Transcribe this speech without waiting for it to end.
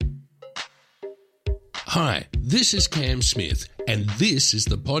Hi, this is Cam Smith, and this is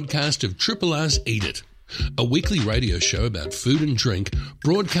the podcast of Triple R's Eat It, a weekly radio show about food and drink,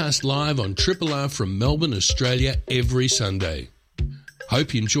 broadcast live on Triple R from Melbourne, Australia, every Sunday.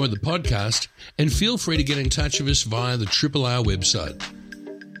 Hope you enjoy the podcast, and feel free to get in touch with us via the Triple R website.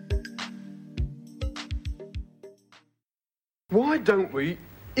 Why don't we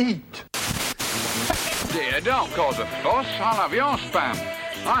eat? Dear, don't cause a fuss. I'll have your spam.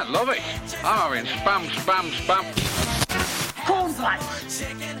 I love it. I'm having spam. Cornflakes.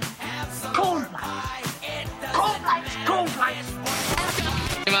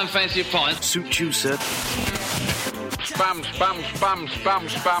 Man, fancy a pint? Suit you, sir. Spam,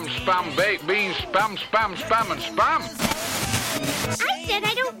 baked beans, spam, and spam. I said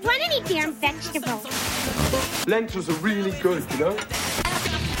I don't want any damn vegetables. Lentils are really good, you know?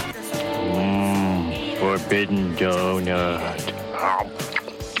 Forbidden donut.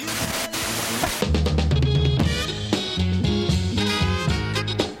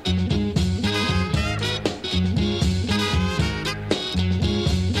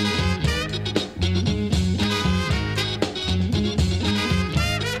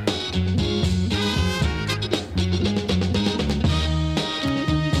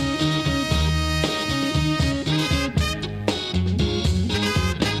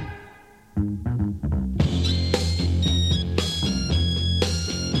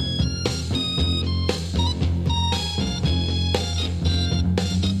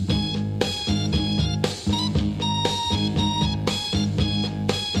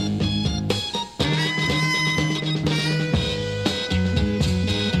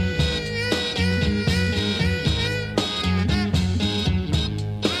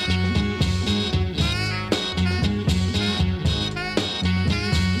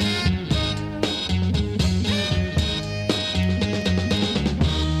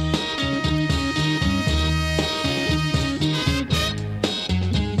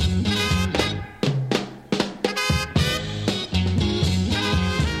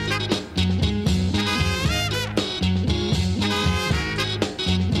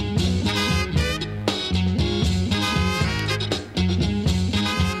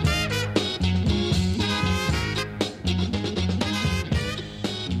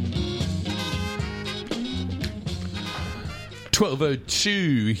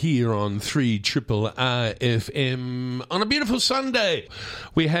 12:02 here on 3RRR FM. On a beautiful Sunday,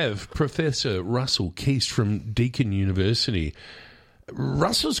 we have Professor Russell Keast from Deakin University.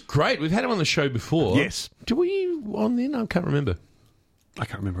 Russell's great. We've had him on the show before. Yes. Were you on then? I can't remember. I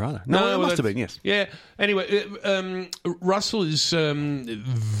can't remember either. No, it must have been, yes. Yeah. Anyway, Russell is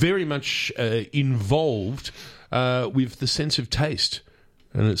very much involved with the sense of taste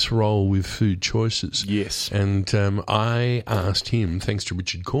and its role with food choices. Yes. And I asked him, thanks to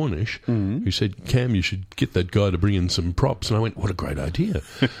Richard Cornish, who said, Cam, you should get that guy to bring in some props. And I went, what a great idea.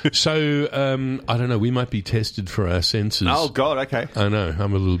 So, I don't know, we might be tested for our senses. Oh, God, okay. I know,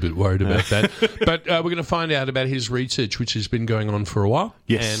 I'm a little bit worried about that. But we're going to find out about his research, which has been going on for a while.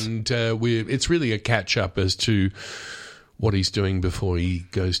 Yes. And it's really a catch-up as to what he's doing before he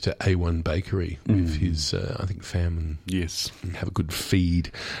goes to A1 Bakery with his, I think, fam and have a good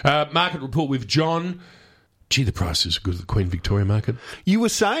feed. Market report with John. Gee, the prices are good at the Queen Victoria Market. You were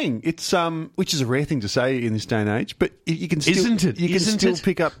saying it's which is a rare thing to say in this day and age, but you can still still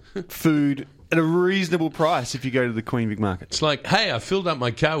pick up food at a reasonable price if you go to the Queen Vic Market. It's like, hey, I filled up my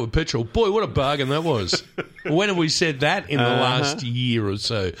car with petrol. Boy, what a bargain that was. When have we said that in the last year or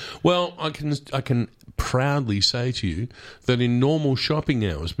so? Well, I can proudly say to you that in normal shopping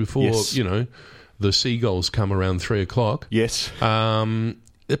hours before, the seagulls come around 3 o'clock. Yes.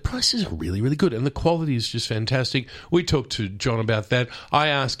 The prices are really, really good, and the quality is just fantastic. We talked to John about that. I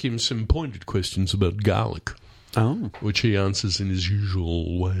asked him some pointed questions about garlic, which he answers in his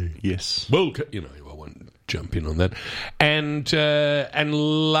usual way. Yes. Well, I won't jump in on that. And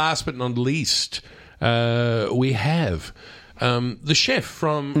last but not least, we have the chef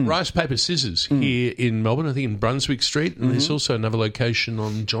from Rice Paper Scissors here in Melbourne, I think in Brunswick Street, and there's also another location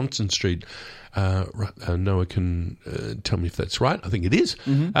on Johnson Street. Noah can tell me if that's right. I think it is.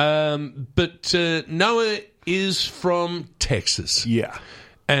 But Noah is from Texas. Yeah.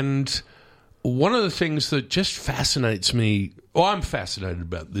 And one of the things that just fascinates me, I'm fascinated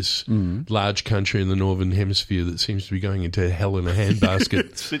about this large country in the Northern Hemisphere that seems to be going into hell in a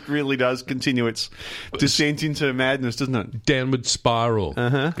handbasket. It really does continue its descent into madness, doesn't it? Downward spiral.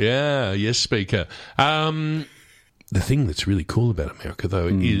 Yeah, yes, Speaker. The thing that's really cool about America, though,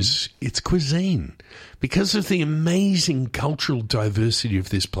 is its cuisine. Because of the amazing cultural diversity of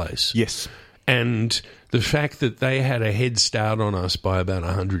this place. Yes. And the fact that they had a head start on us by about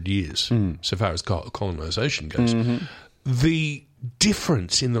 100 years, so far as colonisation goes, the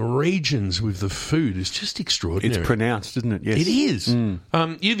difference in the regions with the food is just extraordinary. It's pronounced, isn't it? Yes. It is.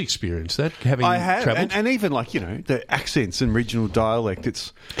 You've experienced that, having I have, travelled. and even like, the accents and regional dialect,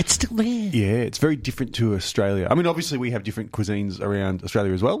 it's still there. Yeah, it's very different to Australia. I mean, obviously we have different cuisines around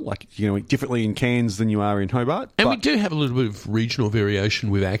Australia as well. Like, eat differently in Cairns than you are in Hobart. And we do have a little bit of regional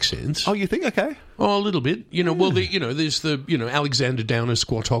variation with accents. Oh, you think? Okay. Oh, a little bit. Well, there's the, Alexander Downer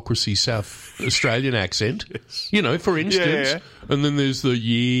squatocracy South Australian accent, for instance. Yeah. And then there's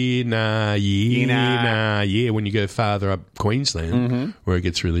the nah, when you go farther up Queensland, where it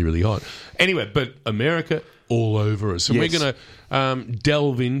gets really, really hot. Anyway, but America all over us. And we're going to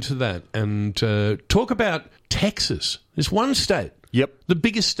delve into that and talk about Texas. There's one state. Yep. The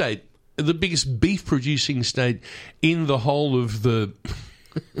biggest state, the biggest beef-producing state in the whole of the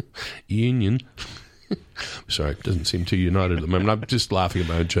Union. Sorry, it doesn't seem too united at the moment. I'm just laughing at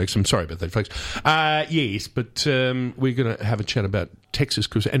my own jokes. I'm sorry about that, folks. Yes, but we're going to have a chat about Texas,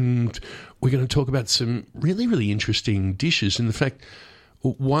 and we're going to talk about some really, really interesting dishes. And the fact,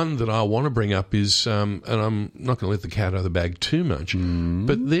 one that I want to bring up is, and I'm not going to let the cat out of the bag too much,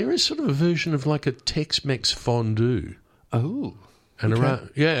 but there is sort of a version of like a Tex-Mex fondue. Oh. And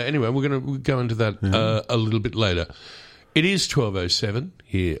anyway, we're going to go into that a little bit later. It is 12:07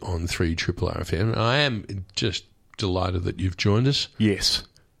 here on 3RRR. I am just delighted that you've joined us. Yes.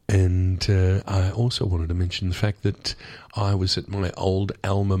 And I also wanted to mention the fact that I was at my old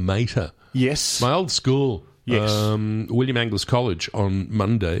alma mater. Yes. My old school. Yes. William Angliss College on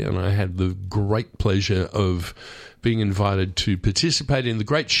Monday, and I had the great pleasure of being invited to participate in the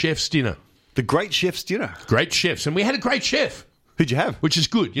Great Chef's Dinner. The Great Chef's Dinner? Great chefs. And we had a great chef. Who'd you have? Which is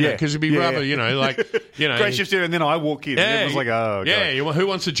good, because it'd be rather, Great chef's dinner, and then I walk in, and everyone's like, oh, God. Yeah, who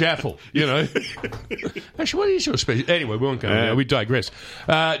wants a jaffle, Actually, what is your special? Anyway, we won't go there. We digress.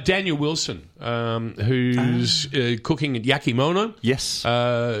 Daniel Wilson, who's cooking at Yakimono. Yes.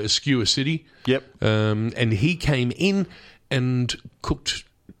 Skewer City. Yep. And he came in and cooked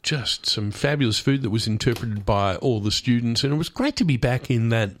just some fabulous food that was interpreted by all the students, and it was great to be back in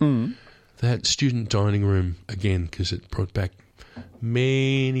that student dining room again, because it brought back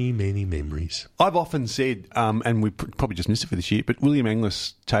many, many memories. I've often said, and we probably just missed it for this year, but William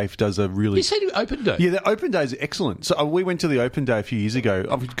Angliss TAFE does a really... You said open day? Yeah, the open day is excellent. So we went to the open day a few years ago.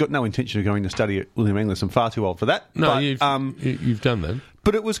 I've got no intention of going to study at William Angliss. I'm far too old for that. No, but, you've done that.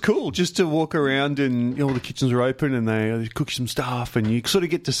 But it was cool just to walk around and all the kitchens are open and they cook some stuff and you sort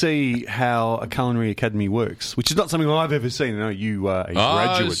of get to see how a culinary academy works, which is not something I've ever seen. I know you are a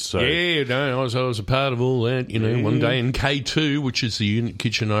graduate. So. Yeah, no, I was a part of all that. One day in K2, which is the unit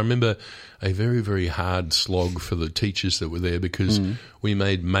kitchen, I remember a very, very hard slog for the teachers that were there because we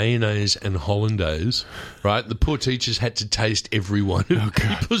made mayonnaise and hollandaise, right? The poor teachers had to taste every one of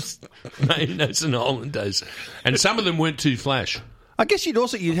people's mayonnaise and hollandaise. And some of them weren't too flash. I guess you'd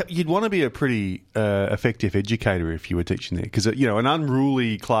want to be a pretty effective educator if you were teaching there, because an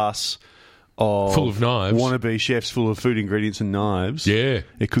unruly class of full of knives, wannabe chefs full of food ingredients and knives. Yeah,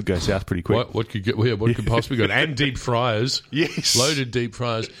 it could go south pretty quick. What could possibly go? And deep fryers, yes, loaded deep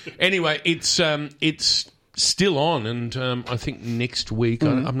fryers. Anyway, it's still on, and I think next week.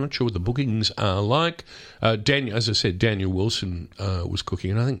 I'm not sure what the bookings are like. Daniel, as I said, Daniel Wilson was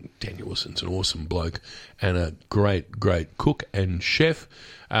cooking, and I think Daniel Wilson's an awesome bloke and a great, great cook and chef.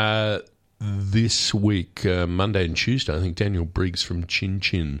 This week, Monday and Tuesday, I think Daniel Briggs from Chin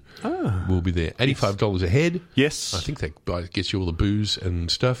Chin will be there. $85 a head. Yes. I think that gets you all the booze and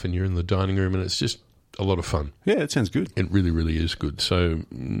stuff, and you're in the dining room, and it's just a lot of fun. Yeah, it sounds good. It really, really is good. So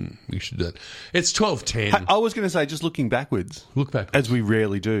we should do that. It's 12:10. I was going to say, just looking backwards. Look backwards. As we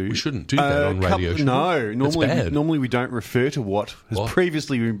rarely do. We shouldn't do that on radio. No, normally we don't refer to what has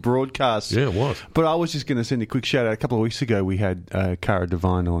previously been broadcast. Yeah, what? But I was just going to send a quick shout out. A couple of weeks ago, we had Cara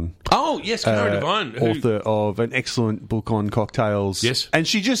Devine on. Oh, yes, Cara Devine. Author of an excellent book on cocktails. Yes. And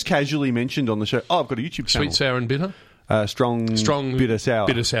she just casually mentioned on the show, I've got a YouTube channel. Sweet, sour and bitter? Strong, bitter, sour.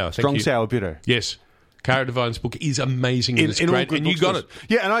 Bitter, sour. Strong, sour, bitter. Yes. Cara Devine's book is amazing and it's great, and you got it.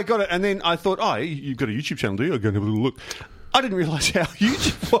 Yeah, and I got it, and then I thought, you've got a YouTube channel, do you? I'm going to have a little look. I didn't realise how huge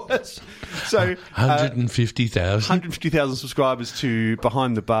it was. So 150,000. 150,000 subscribers to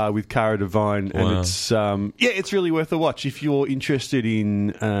Behind the Bar with Cara Devine, and it's really worth a watch if you're interested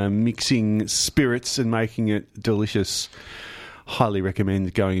in mixing spirits and making it delicious. Highly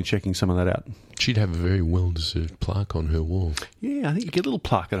recommend going and checking some of that out. She'd have a very well-deserved plaque on her wall. Yeah, I think you get a little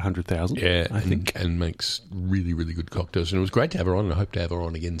plaque at 100,000. Yeah, I think, and makes really, really good cocktails. And it was great to have her on, and I hope to have her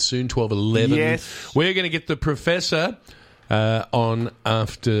on again soon. 12:11. Yes, we're going to get the Professor on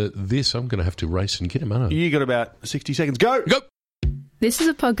after this. I'm going to have to race and get him, aren't I? You got about 60 seconds. Go! Go! This is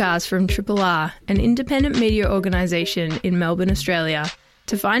a podcast from Triple R, an independent media organisation in Melbourne, Australia.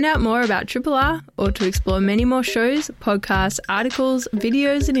 To find out more about Triple R or to explore many more shows, podcasts, articles,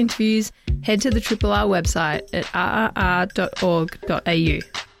 videos and interviews, head to the Triple R website at rrr.org.au.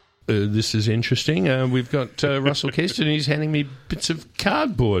 This is interesting. We've got Russell Keast and he's handing me bits of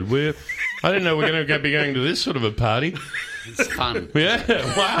cardboard. I didn't know we're going to be going to this sort of a party. It's fun.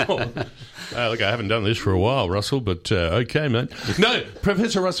 Yeah, wow. Look, I haven't done this for a while, Russell, but okay, mate. No,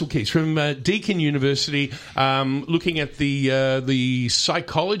 Professor Russell Keast from Deakin University, looking at the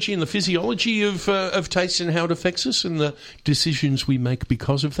psychology and the physiology of taste and how it affects us and the decisions we make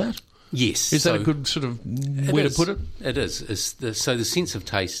because of that. Yes. Is that a good sort of way to put it? It is. So the sense of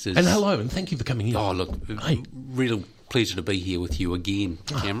taste is... And hello, and thank you for coming in. Oh, look, hey. Real pleasure to be here with you again,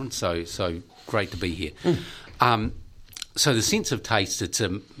 Cameron. So great to be here. So the sense of taste, it's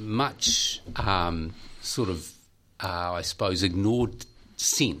a much sort of, I suppose, ignored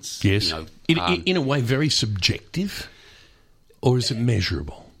sense. Yes. In a way, very subjective, or is it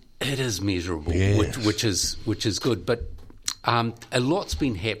measurable? It is measurable, yes. which is good. But a lot's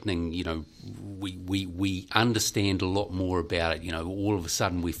been happening. We understand a lot more about it. All of a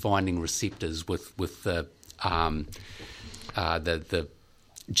sudden we're finding receptors with the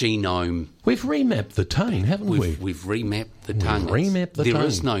genome. We've remapped the tongue, haven't we? We've remapped the tongue. There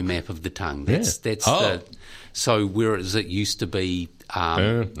is no map of the tongue. So whereas it used to be,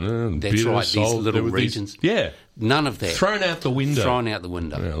 that's right, these little regions. None of that. Thrown out the window.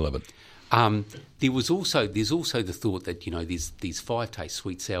 Yeah, I love it. There's also the thought that there's these 5 tastes: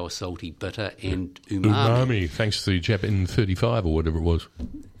 sweet, sour, salty, bitter, and umami. Thanks to the chap in 35 or whatever it was.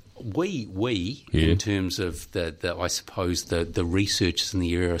 We in terms of the I suppose the researchers in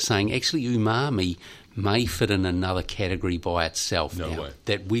the area are saying actually umami may fit in another category by itself. No now way.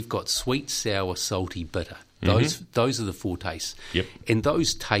 That we've got sweet, sour, salty, bitter. Those are the 4 tastes. Yep. And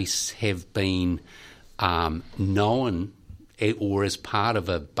those tastes have been known or as part of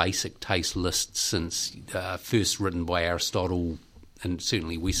a basic taste list since first written by Aristotle and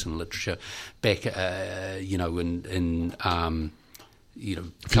certainly Western literature back in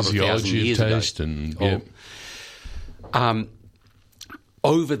physiology of taste ago.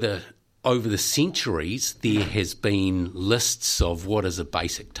 Over the centuries, there has been lists of what is a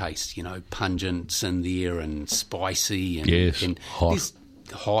basic taste. Pungent's in there and spicy and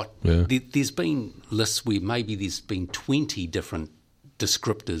hot. Yeah. There's been lists where maybe there's been 20 different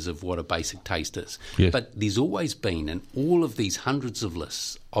descriptors of what a basic taste is. Yes. But there's always been, in all of these hundreds of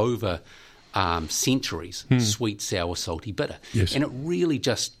lists over centuries, sweet, sour, salty, bitter. Yes. And it really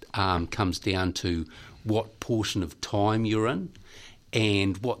just comes down to what portion of time you're in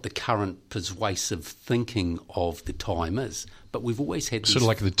and what the current persuasive thinking of the time is. But we've always had sort of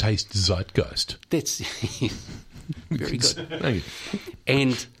like the taste zeitgeist. That's very good. Thank you.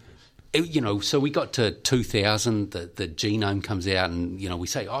 And so we got to 2000, the genome comes out, and we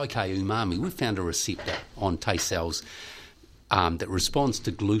say, okay, umami. We found a receptor on taste cells that responds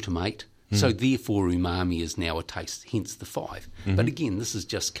to glutamate. So therefore umami is now a taste, hence the 5. But again, this is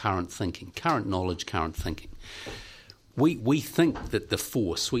just current thinking, current knowledge, current thinking. We think that the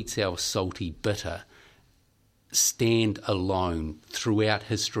 4, sweet, sour, salty, bitter, stand alone throughout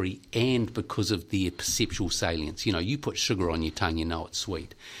history and because of their perceptual salience. You put sugar on your tongue, you know it's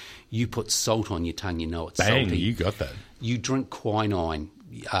sweet. You put salt on your tongue, you know it's salty. Bang, you got that. You drink quinine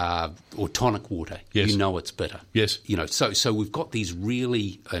or tonic water, yes. You know it's bitter. Yes. So we've got these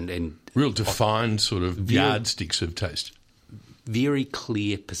really and real defined sort of yardsticks of taste. Very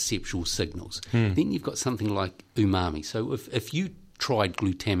clear perceptual signals. Then you've got something like umami. So if you tried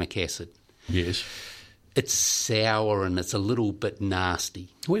glutamic acid, yes, it's sour and it's a little bit nasty.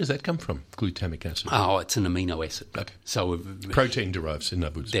 Where does that come from, glutamic acid? Oh, it's an amino acid. Okay. So protein derives, in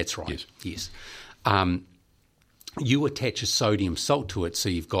other words. That's right. Yes. You attach a sodium salt to it, so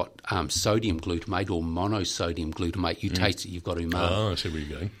you've got sodium glutamate or monosodium glutamate. You taste it, you've got umami. Oh, I see where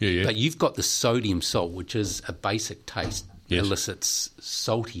you're going. Yeah. But you've got the sodium salt, which is a basic taste, elicits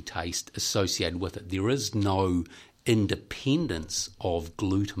salty taste associated with it. There is no independence of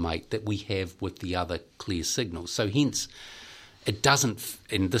glutamate that we have with the other clear signals. So hence, it doesn't,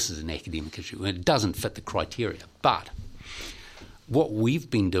 and this is an academic issue, it doesn't fit the criteria. But what we've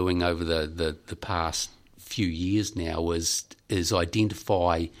been doing over the past few years now is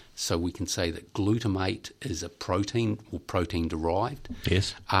identify, so we can say that glutamate is a protein or protein derived.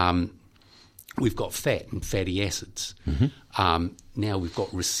 Yes. We've got fat and fatty acids. Now we've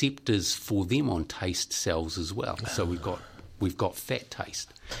got receptors for them on taste cells as well. So we've got fat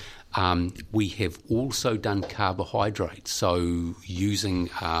taste. We have also done carbohydrates, so using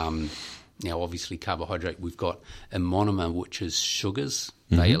now obviously carbohydrate, we've got a monomer which is sugars,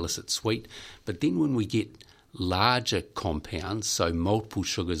 they elicit sweet, but then when we get larger compounds, so multiple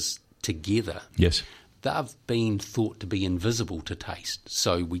sugars together, Yes. they've been thought to be invisible to taste.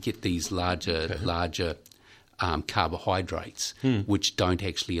 So we get these larger carbohydrates which don't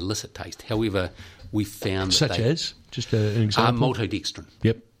actually elicit taste. However, we found Such as? Just an example? maltodextrin.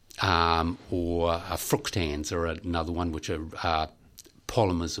 Yep. Or fructans are another one, which are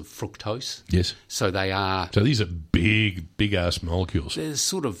polymers of fructose. Yes. So they are... So these are big-ass molecules. There's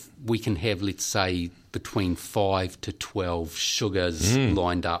sort of, we can have, let's say, between 5 to 12 sugars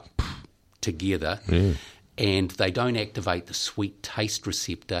lined up together, and they don't activate the sweet taste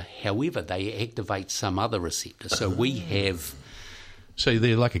receptor. However, they activate some other receptor. So we have... So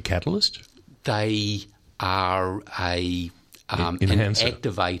they're like a catalyst? They are an Enhancer.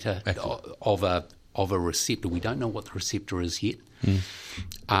 activator of a receptor. We don't know what the receptor is yet.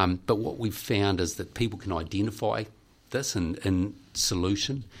 But what we've found is that people can identify this in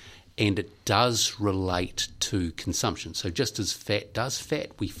solution, and it does relate to consumption. So just as fat does,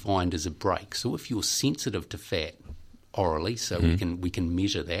 fat we find is a brake. So if you're sensitive to fat orally, so we can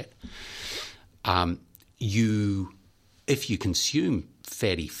measure that, if you consume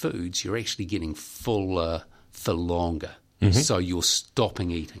fatty foods, you're actually getting fuller for longer. So you're stopping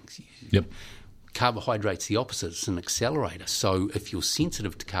eating. Yep. Carbohydrate's the opposite. It's an accelerator. So if you're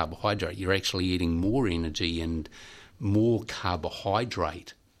sensitive to carbohydrate, you're actually eating more energy and more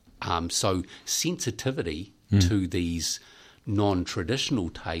carbohydrate. So sensitivity to these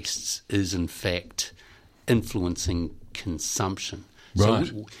non-traditional tastes is, in fact, influencing consumption. Right.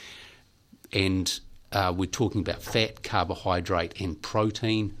 So, we're talking about fat, carbohydrate, and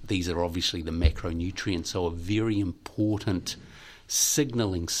protein. These are obviously the macronutrients, so are very important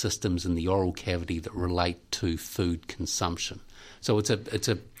signalling systems in the oral cavity that relate to food consumption. So it's a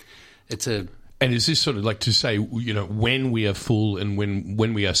And is this sort of like to say, when we are full and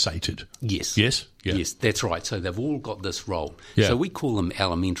when we are sated? Yes. Yes? Yeah. Yes, that's right. So they've all got this role. Yeah. So we call them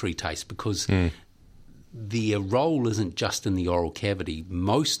alimentary taste because their role isn't just in the oral cavity.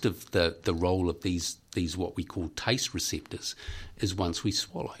 Most of the role of these what we call taste receptors is once we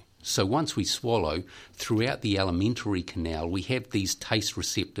swallow. So once we swallow, throughout the alimentary canal, we have these taste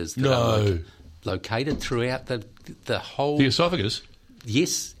receptors that are located throughout the whole... The esophagus?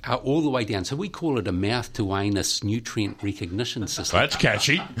 Yes, all the way down. So we call it a mouth-to-anus nutrient recognition system. That's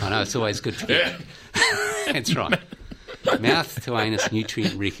catchy. I know, it's always good to get. That's right. Mouth-to-anus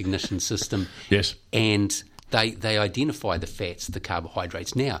nutrient recognition system. Yes. And they identify the fats, the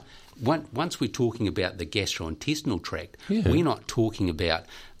carbohydrates. Now, once we're talking about the gastrointestinal tract, we're not talking about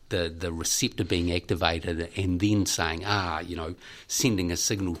the receptor being activated and then saying, sending a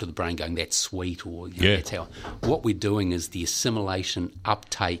signal to the brain going, that's sweet, or that's how. What we're doing is the assimilation,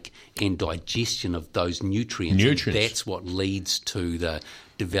 uptake, and digestion of those nutrients. And that's what leads to the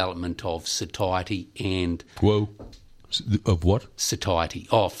development of satiety and... Whoa. Of what? Satiety.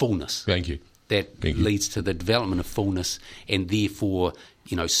 Oh, fullness. Thank you. That leads to the development of fullness and therefore,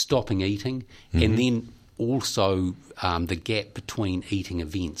 stopping eating, and then also the gap between eating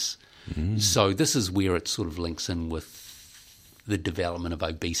events. So this is where it sort of links in with the development of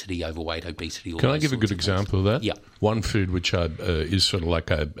obesity, overweight, obesity. Can I give a good example of that? Yeah. One food which is sort of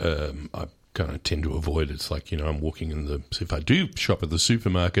like I kind of tend to avoid. It's like, I'm walking in if I do shop at the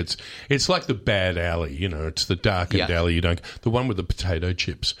supermarkets, it's like the bad alley, it's the darkened alley. The one with the potato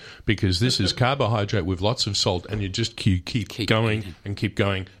chips, because this is carbohydrate with lots of salt, and you just keep going eating. and keep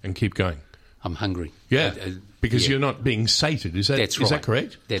going and keep going. I'm hungry. Yeah, because you're not being sated. Is that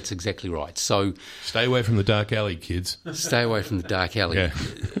correct? That's exactly right. So stay away from the dark alley, kids. Stay away from the dark alley. Yeah.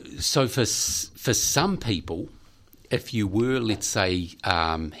 So for some people, if you were, let's say,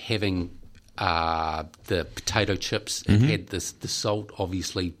 having the potato chips and had the salt,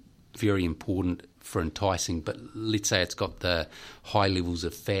 obviously very important for enticing, but let's say it's got the high levels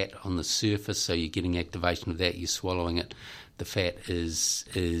of fat on the surface, so you're getting activation of that, you're swallowing it. The fat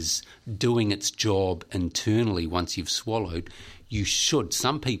is doing its job internally once you've swallowed.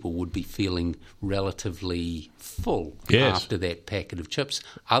 Some people would be feeling relatively full after that packet of chips.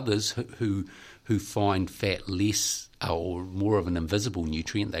 Others who find fat less or more of an invisible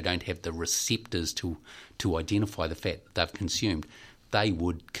nutrient, they don't have the receptors to identify the fat that they've consumed, they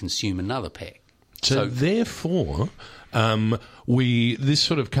would consume another pack. So therefore, this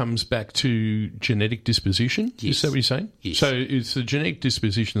sort of comes back to genetic disposition. Yes. Is that what you're saying? Yes. So it's the genetic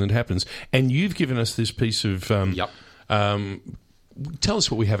disposition that happens. And you've given us this piece of... tell us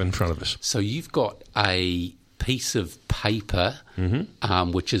what we have in front of us. So you've got a piece of paper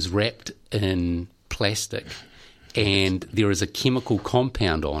which is wrapped in plastic, and there is a chemical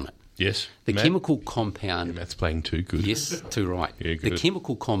compound on it. Yes. The Matt? chemical compound... Matt's playing too good. Yes, too right. Yeah, the good.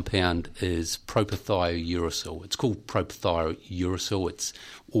 chemical compound is propythiouracil. It's called propythiouracil. It's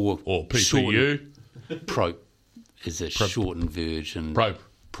or PPU. shortened- Prop is a shortened version. Prop.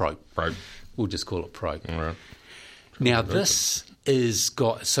 We'll just call it prop. All right. Now this is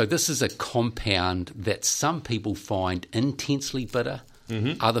a compound that some people find intensely bitter.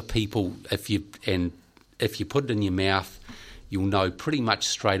 Other people, if you put it in your mouth, you'll know pretty much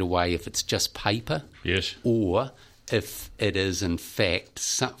straight away if it's just paper. Yes. Or if it is in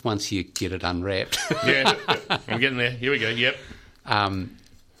fact once you get it unwrapped. Yeah, I'm getting there. Here we go. Yep.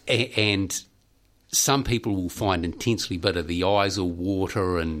 And some people will find intensely bitter. The eyes will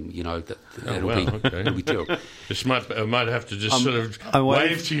water, and it'll be terrible. I might have to just I'm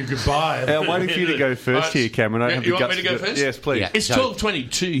wave to you goodbye. I'm waiting for you to go first here, Cameron. You want me to go first? Yes, please. Yeah. It's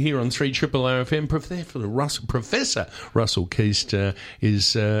 12:22 here on 3RRR FM. Professor Russell Keast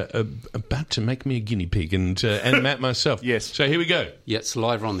is about to make me a guinea pig, and Matt myself. Yes. So here we go. Yeah,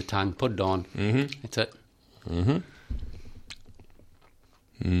 saliva on the tongue. Put it on. That's it.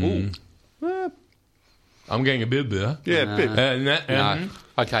 I'm getting a bit better. Yeah, bit. No.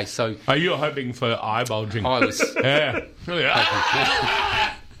 Okay, so Are you hoping for eye bulging? I was. Yeah.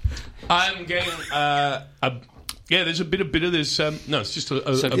 I'm getting there's a bit of bitter. There's it's just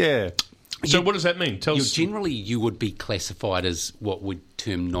Yeah. So what does that mean? Tell us. Generally, you would be classified as what we'd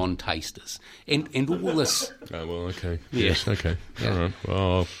term non-tasters, and all this. Oh well, okay. Yeah. Yes, okay. All right.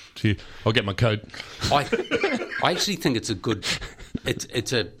 Well, gee, I'll get my coat. I actually think it's a good.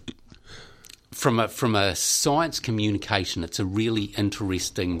 It's a from a science communication. It's a really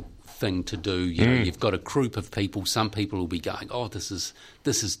interesting thing to do. You've got a group of people. Some people will be going, "Oh, this is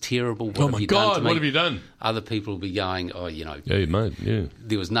terrible. What have my you done God, to me?" what have you done? Other people will be going, "Oh, Yeah, mate. Yeah.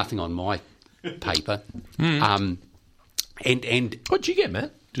 there was nothing on my paper." And What'd you get,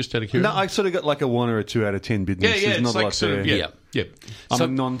 Matt? Just out of curiosity. No, I sort of got like a 1 or a 2 out of 10 business. Yeah. There's It's not like a lot sort there. of Yeah. I'm So- a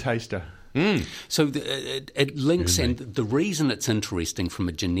non-taster. So it links, and the reason it's interesting from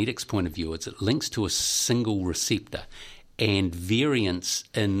a genetics point of view is it links to a single receptor, and variance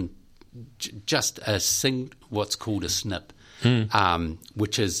in just what's called a SNP,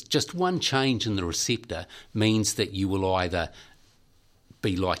 which is just one change in the receptor, means that you will either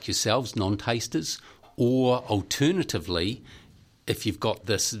be like yourselves, non-tasters, or alternatively, if you've got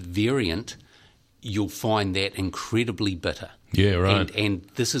this variant, you'll find that incredibly bitter. Yeah, right. And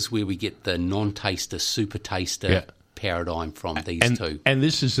this is where we get the non-taster, super taster paradigm from these two. And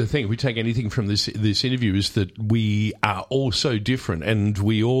this is the thing. If we take anything from this interview, is that we are all so different, and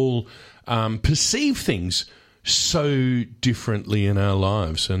we all perceive things so differently in our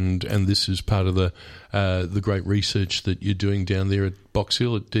lives, and this is part of the great research that you're doing down there at Box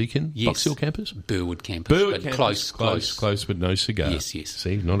Hill at Deakin. Yes. Box Hill campus? Burwood campus. Campus. Close, but no cigar. Yes.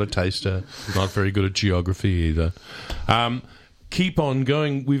 See, not a taster, not very good at geography either. Keep on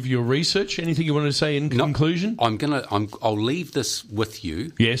going with your research. Anything you want to say in conclusion? I'll leave this with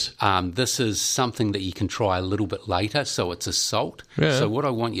you. Yes. This is something that you can try a little bit later. So it's a salt. Yeah. So what I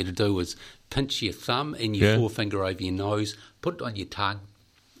want you to do is pinch your thumb and your forefinger over your nose, put it on your tongue.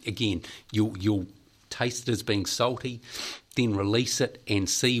 Again, you'll taste it as being salty, then release it and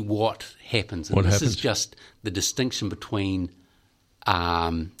see what happens. And this is just the distinction between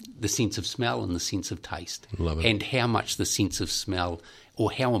the sense of smell and the sense of taste. Love it. And how much the sense of smell,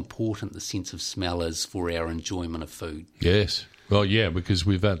 or how important the sense of smell is for our enjoyment of food. Yes. Well, yeah, because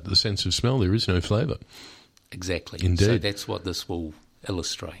without the sense of smell, there is no flavour. Exactly. Indeed. So that's what this will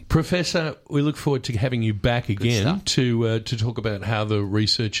illustrate. Professor, we look forward to having you back again to talk about how the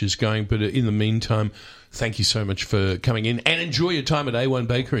research is going. But in the meantime, thank you so much for coming in, and enjoy your time at A1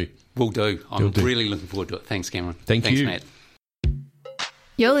 Bakery. Will do. I'm really looking forward to it. Thanks, Cameron. Thanks, you. Matt.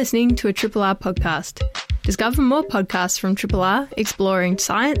 You're listening to a Triple R podcast. Discover more podcasts from Triple R exploring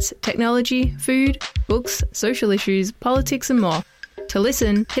science, technology, food, books, social issues, politics and more. To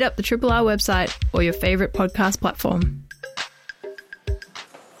listen, hit up the Triple R website or your favourite podcast platform.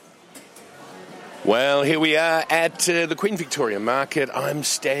 Well, here we are at the Queen Victoria Market. I'm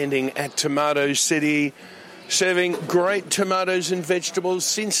standing at Tomato City, serving great tomatoes and vegetables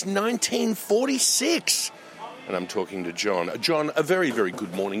since 1946. And I'm talking to John. John, a very, very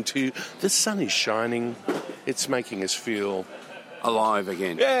good morning to you. The sun is shining. It's making us feel alive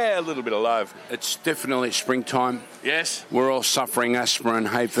again. Yeah, a little bit alive. It's definitely springtime. Yes. We're all suffering asthma and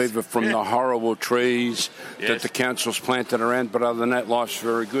hay fever from the horrible trees that the council's planted around, but other than that, life's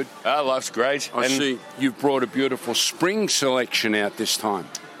very good. Life's great. I see you've brought a beautiful spring selection out this time.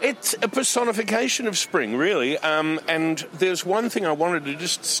 It's a personification of spring, really. And there's one thing I wanted to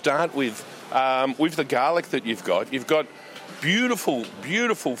just start with the garlic that you've got. You've got beautiful,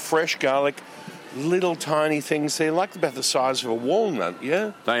 beautiful fresh garlic, little tiny things there, like about the size of a walnut,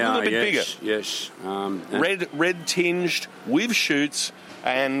 yeah? They are, a little bit yes, bigger. yes. Red tinged, with shoots,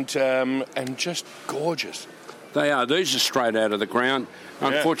 and just gorgeous. They are. These are straight out of the ground.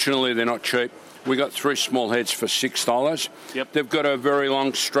 Unfortunately, they're not cheap. We got 3 small heads for $6. Yep. They've got a very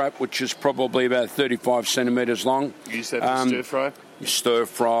long strap, which is probably about 35 centimetres long. Use that for stir fry? You stir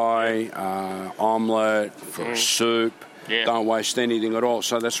fry, omelette, for soup. Yeah. Don't waste anything at all.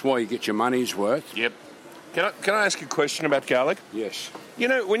 So that's why you get your money's worth. Yep. Can I ask a question about garlic? Yes. You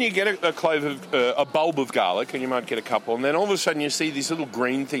know, when you get a clove of a bulb of garlic, and you might get a couple, and then all of a sudden you see these little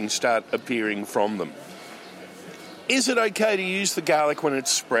green things start appearing from them. Is it okay to use the garlic when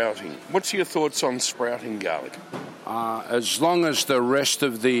it's sprouting? What's your thoughts on sprouting garlic? As long as the rest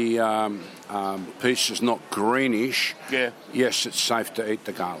of the piece is not greenish, yes, it's safe to eat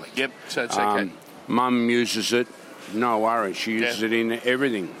the garlic. Yep, so it's okay. Mum uses it, no worries. She uses it in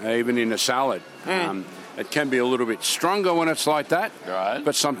everything, even in a salad. It can be a little bit stronger when it's like that, right?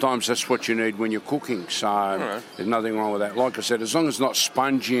 But sometimes that's what you need when you're cooking, so there's nothing wrong with that. Like I said, as long as it's not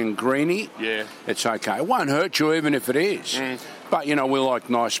spongy and greeny, it's okay. It won't hurt you even if it is. But, you know, we like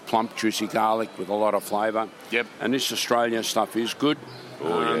nice, plump, juicy garlic with a lot of flavour. Yep. And this Australian stuff is good.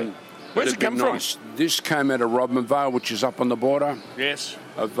 Where's it come from? This came out of Robinvale, which is up on the border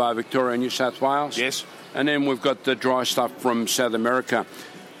of Victoria and New South Wales. Yes. And then we've got the dry stuff from South America.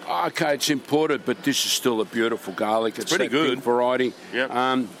 Okay, it's imported, but this is still a beautiful garlic. It's pretty good. Big variety.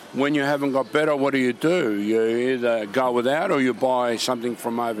 Yep. When you haven't got better, what do? You either go without or you buy something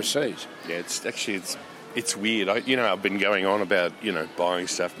from overseas. Yeah, it's weird. I've been going on about, buying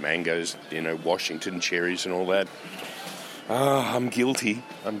stuff, mangoes, Washington cherries and all that. I'm guilty.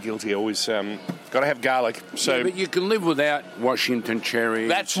 I always got to have garlic. So, but you can live without Washington cherries.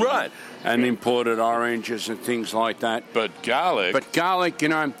 That's right. And imported oranges and things like that. But garlic,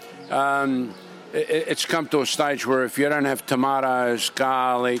 it's come to a stage where if you don't have tomatoes,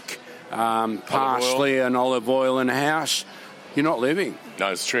 garlic, parsley and olive oil in the house, you're not living.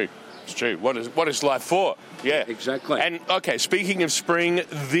 No, it's true. It's true. What is life for? Yeah. Exactly. And, okay, speaking of spring,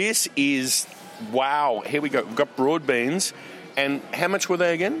 this is... Wow, here we go. We've got broad beans. And how much were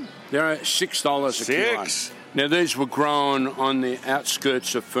they again? They're $6 a kilo. Now, these were grown on the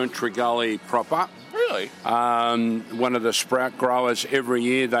outskirts of Ferntree Gully proper. Really? One of the sprout growers, every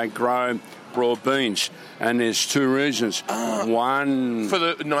year they grow broad beans. And there's 2 reasons. One... For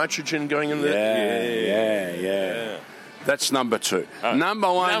the nitrogen going in there? Yeah. That's number 2.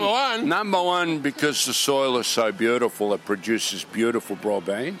 Number one, because the soil is so beautiful, it produces beautiful broad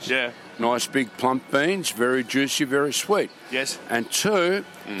beans. Yeah. Nice big plump beans, very juicy, very sweet. Yes. And 2,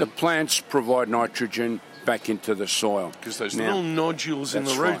 the plants provide nitrogen back into the soil. Because those little nodules in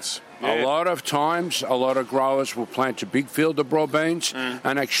the roots. Right. Yeah. A lot of times, a lot of growers will plant a big field of broad beans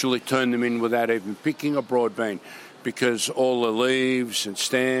and actually turn them in without even picking a broad bean, because all the leaves and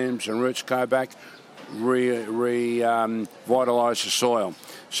stems and roots go back, vitalise the soil.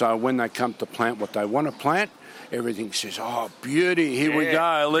 So when they come to plant what they want to plant, everything says, oh, beauty, here we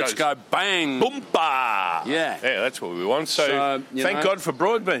go, let's go bang. Boompa! Yeah, that's what we want. So thank God for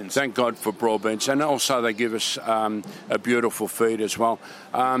broad beans. Thank God for broad beans. And also they give us a beautiful feed as well.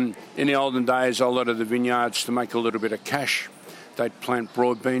 In the olden days, a lot of the vineyards, to make a little bit of cash, they'd plant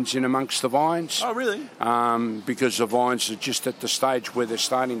broad beans in amongst the vines. Oh, really? Because the vines are just at the stage where they're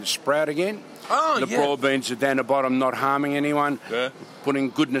starting to sprout again. Oh, the broad beans are down the bottom, not harming anyone, Yeah. putting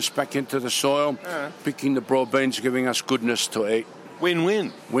goodness back into the soil, picking the broad beans, giving us goodness to eat.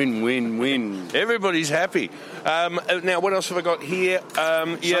 Win-win. Win-win-win. Everybody's happy. Now, what else have I got here?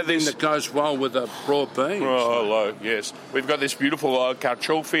 Something that goes well with a broad bean. Oh, hello, yes. We've got this beautiful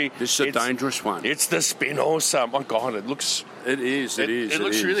carciofi. This is a dangerous one. It's the Spinosa. My God, it looks... It is. It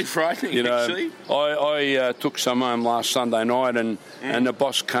looks really frightening, you know, actually. I took some home last Sunday night and the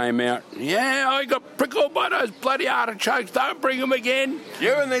boss came out. Yeah, I got prickled by those bloody artichokes. Don't bring them again.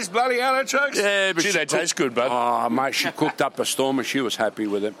 You and these bloody artichokes? Yeah, but gee, they taste good, bud. Oh, mate, she cooked up a storm and she was happy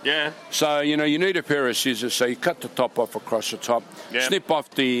with it. Yeah. So, you need a pair of scissors. So you cut the top off across the top, snip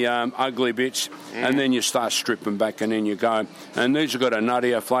off the ugly bits, and then you start stripping back and then you go. And these have got a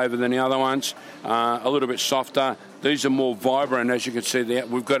nuttier flavour than the other ones, a little bit softer. These are more vibrant, as you can see there.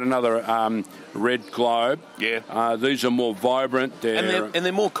 We've got another red globe. Yeah. These are more vibrant. And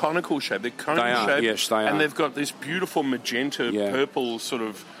they're more conical shaped. They're conical shaped. Yes, they are. And they've got this beautiful magenta, purple sort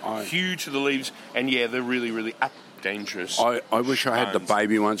of hue to the leaves. And, they're really, really dangerous. I wish I had the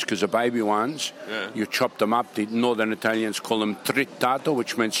baby ones, because the baby ones, you chop them up. The Northern Italians call them tritato,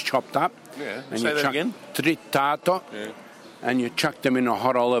 which means chopped up. Yeah. And Say that again. Tritato. Yeah. And you chuck them in a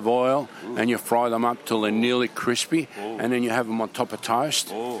hot olive oil, and you fry them up till they're nearly crispy, and then you have them on top of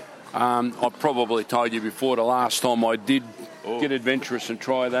toast. I've probably told you before, the last time I did get adventurous and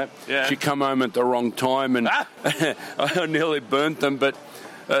try that, she come home at the wrong time, and I nearly burnt them, but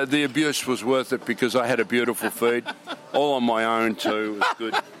the abuse was worth it because I had a beautiful feed, all on my own too. It was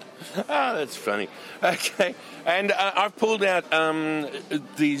good. That's funny. Okay, and I've pulled out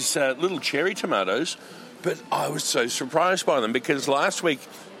these little cherry tomatoes, but I was so surprised by them because last week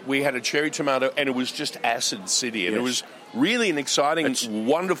we had a cherry tomato and it was just acid city, and it was really an exciting,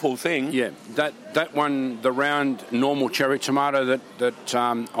 wonderful thing. Yeah, that one, the round normal cherry tomato that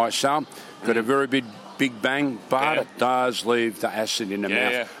I sell, got a very big bang, but it does leave the acid in the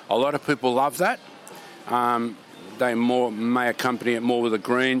mouth. Yeah. A lot of people love that. They may accompany it more with a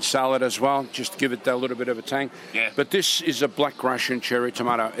green salad as well, just to give it that little bit of a tang. Yeah. But this is a black Russian cherry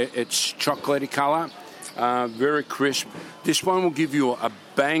tomato. It's chocolatey colour, very crisp. This one will give you a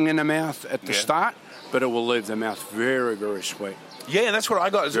bang in the mouth at the start, but it will leave the mouth very, very sweet. Yeah, that's what I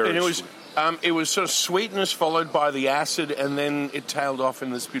got. Very and it was sort of sweetness followed by the acid, and then it tailed off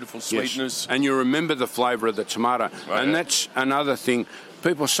in this beautiful sweetness. Yes. And you remember the flavour of the tomato. Right, and that's another thing.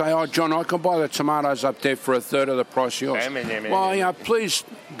 People say, "Oh, John, I can buy the tomatoes up there for a third of the price of yours." Well, please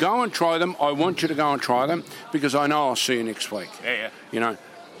go and try them. I want you to go and try them because I know I'll see you next week.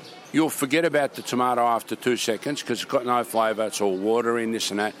 You'll forget about the tomato after 2 seconds because it's got no flavour. It's all water in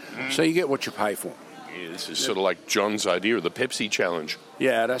this and that. So you get what you pay for. Yeah, this is sort of like John's idea of the Pepsi challenge.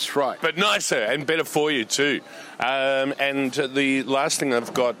 Yeah, that's right. But nicer and better for you too. And the last thing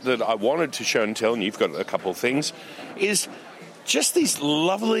I've got that I wanted to show and tell, and you've got a couple of things, is just these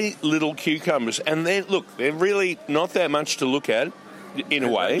lovely little cucumbers. And they're really not that much to look at in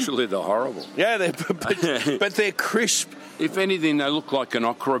a way. Actually, they're horrible. Yeah, but they're crisp. If anything, they look like an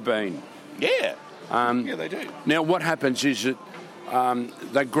okra bean. Yeah. Yeah, they do. Now, what happens is that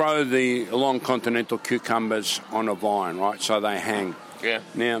they grow the long continental cucumbers on a vine, right? So they hang. Yeah.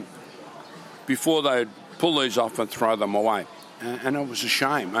 Now, before they pull these off and throw them away, and it was a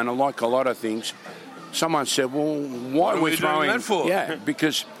shame. And like a lot of things, someone said, "Well, why are we throwing that for?" Yeah,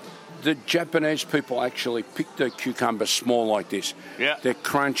 because the Japanese people actually pick the cucumbers small like this. Yeah. They're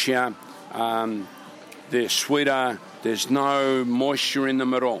crunchier, they're sweeter. There's no moisture in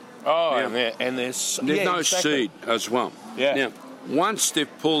them at all. Oh, now, and there's no seed as well. Yeah. Now, once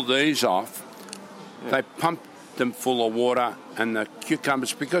they've pulled these off, they pump them full of water, and the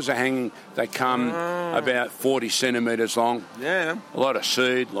cucumbers, because they're hanging, they come about 40 centimetres long. Yeah. A lot of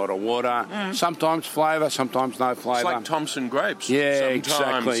seed, a lot of water. Sometimes flavour, sometimes no flavour. It's like Thompson grapes. Yeah, sometimes.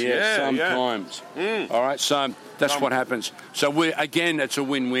 Exactly. Yeah, sometimes. Yeah. All right, so that's what happens. So it's a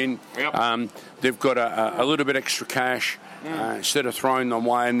win-win. Yep. They've got a little bit extra cash. Instead of throwing them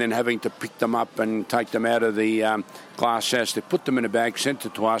away and then having to pick them up and take them out of the glass house, they put them in a bag, sent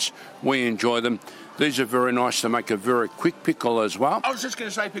it to us. We enjoy them. These are very nice to make a very quick pickle as well. I was just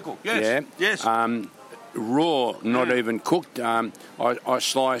going to say pickle. Yes. Yeah. Yes. Raw, not even cooked. I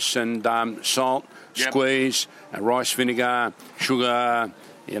slice and salt, squeeze, rice vinegar, sugar.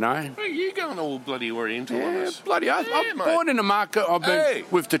 Well, you're going all bloody oriental on us. Bloody oath. I'm born in the market. I've been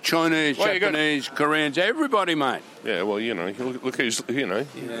with the Chinese, Japanese, Koreans, everybody, mate. Yeah, well, look who's, got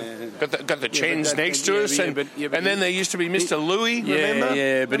the Chens next to us, and then there used to be Mr. Louis, remember?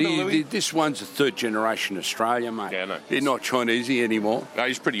 Yeah, but this one's a third generation Australian, mate. Yeah, no. He's not Chinesey anymore. No,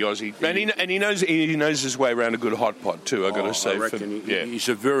 he's pretty Aussie. And he knows his way around a good hot pot, too, I've got to say. I reckon he's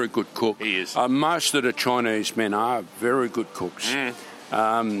a very good cook. He is. Most of the Chinese men are very good cooks.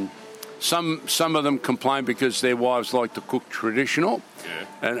 Some of them complain because their wives like to cook traditional,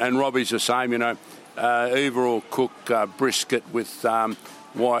 and Robbie's the same. Eva will cook brisket with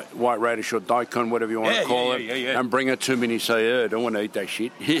white radish or daikon, whatever you want to call it, and bring it to me and he say, I don't want to eat that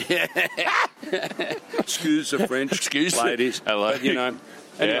shit. Excuse the French, excuse ladies. Hello. But,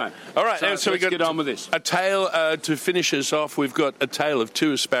 anyway. All right, so we let's get on with this. A tale to finish us off. We've got a tale of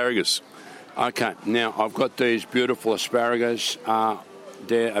 2 asparagus. Okay, now I've got these beautiful asparagus.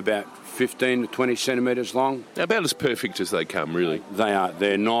 They're about 15 to 20 centimetres long. About as perfect as they come, really. They are.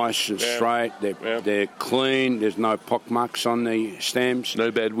 They're nice and straight. They're clean. There's no pock marks on the stems. No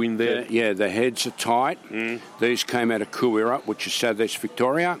bad wind there. The heads are tight. These came out of Kuwira, which is southeast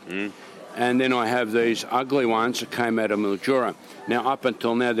Victoria. And then I have these ugly ones that came out of Mildura. Now, up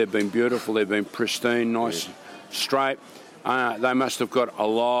until now, they've been beautiful. They've been pristine, nice, straight. They must have got a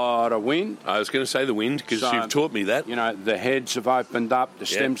lot of wind. I was going to say the wind, because you've taught me that. You know, the heads have opened up, the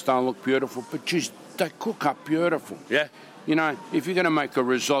stems don't look beautiful, but geez, they cook up beautiful. Yeah. You know, if you're going to make a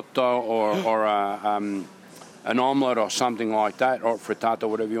risotto or an omelette or something like that, or frittata,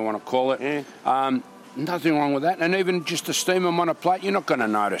 whatever you want to call it, nothing wrong with that. And even just to steam them on a plate, you're not going to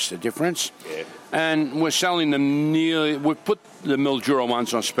notice the difference. Yeah. And we're selling them we've put the Mildura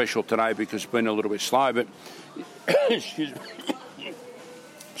ones on special today because it's been a little bit slow, but excuse me.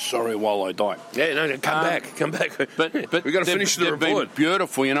 Sorry while I die. Yeah, no, come back. But we've got to finish the report. Been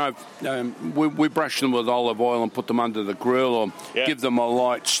beautiful, you know. We brush them with olive oil and put them under the grill, or give them a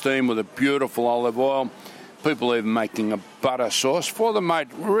light steam with a beautiful olive oil. People even making a butter sauce for them, mate.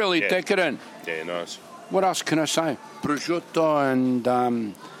 Really decadent. Yeah, nice. What else can I say? Prosciutto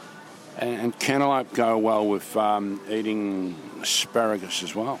and cantaloupe go well with eating asparagus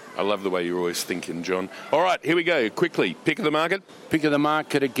as well. I love the way you're always thinking, John. All right, here we go. Quickly, pick of the market. Pick of the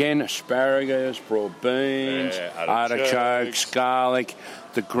market again, asparagus, broad beans, artichokes, garlic.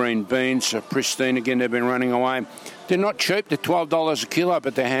 The green beans are pristine again. They've been running away. They're not cheap. They're $12 a kilo,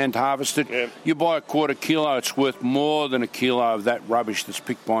 but they're hand harvested. Yep. You buy a quarter kilo, it's worth more than a kilo of that rubbish that's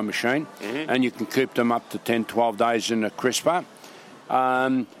picked by machine. And you can keep them up to 10, 12 days in a crisper.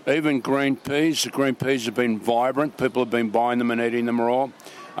 Even green peas. The green peas have been vibrant. People have been buying them and eating them raw.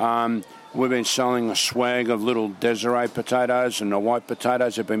 We've been selling a swag of little Desiree potatoes, and the white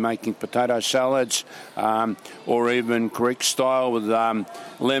potatoes have been making potato salads, or even Greek style with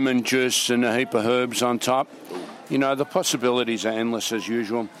lemon juice and a heap of herbs on top. You know, the possibilities are endless as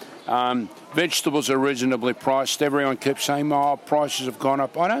usual. Vegetables are reasonably priced. Everyone keeps saying, prices have gone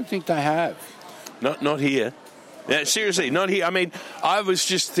up. I don't think they have. Not here. Yeah, seriously, not here. I mean, I was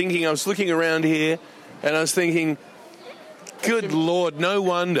just thinking, I was looking around here, and I was thinking, good Lord, no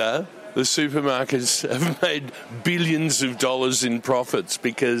wonder the supermarkets have made billions of dollars in profits,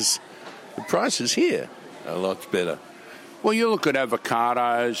 because the prices here are a lot better. Well, you look at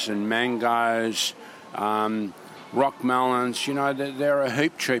avocados and mangoes, rock melons, you know, they're a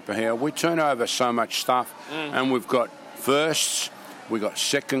heap cheaper here. We turn over so much stuff, and we've got firsts, we've got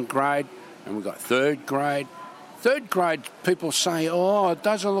second grade, and we've got third grade. Third grade, people say, it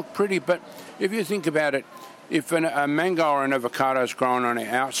doesn't look pretty, but if you think about it, if a mango or an avocado is growing on the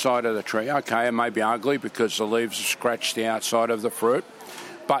outside of the tree, okay, it may be ugly because the leaves have scratched the outside of the fruit,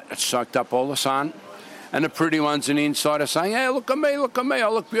 but it's soaked up all the sun. And the pretty ones on the inside are saying, hey, look at me, I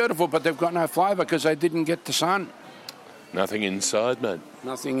look beautiful, but they've got no flavour because they didn't get the sun. Nothing inside, mate.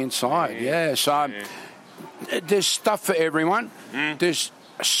 Nothing inside, yeah. So there's stuff for everyone. There's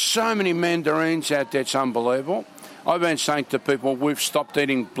so many mandarins out there, it's unbelievable. I've been saying to people, we've stopped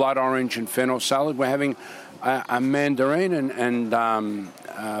eating blood orange and fennel salad. We're having a mandarin and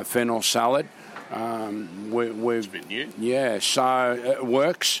fennel salad. It's a bit new. Yeah, so it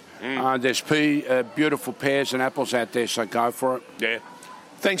works. There's beautiful pears and apples out there, so go for it. Yeah.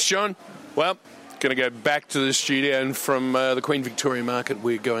 Thanks, John. Well, going to go back to the studio, and from the Queen Victoria Market,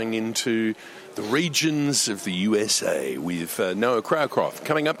 we're going into the regions of the USA with Noah Crowcroft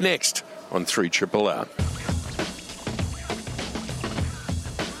coming up next on 3RRR.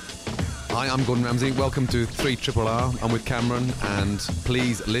 Hi, I'm Gordon Ramsay. Welcome to 3RRR. I'm with Cameron, and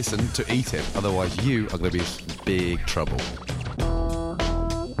please listen to Eat It. Otherwise, you are going to be in big trouble.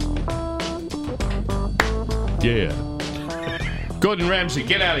 Yeah. Gordon Ramsay,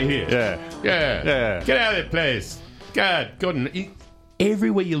 get out of here. Yeah. Get out of that place. God, Gordon,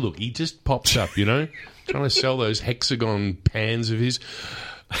 everywhere you look, he just pops up, you know, trying to sell those hexagon pans of his.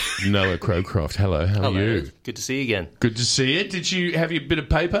 Noah Crowcroft, hello, how are you? Good to see you again. Good to see you. Did you have your bit of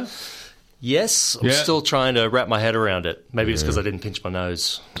paper? Yes, I'm still trying to wrap my head around it. Maybe it's because I didn't pinch my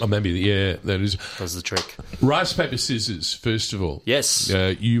nose. Oh, maybe, that is. That was the trick. Rice, paper, scissors, first of all. Yes.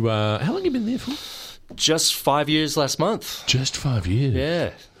 You are, how long have you been there for? Just 5 years last month. Just 5 years?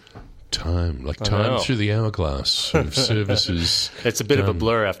 Yeah. Time through the hourglass of services. It's a bit of a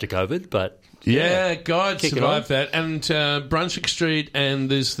blur after COVID, but... Yeah, God survived that. And Brunswick Street, and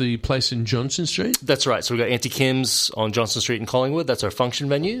there's the place in Johnson Street? That's right. So we've got Auntie Kim's on Johnson Street in Collingwood. That's our function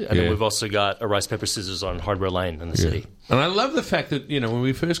venue. And then we've also got a Rice, Paper, Scissors on Hardware Lane in the city. And I love the fact that, you know, when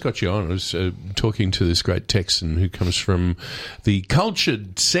we first got you on, I was talking to this great Texan who comes from the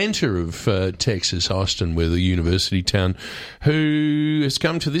cultured centre of Texas, Austin, we're the university town, who has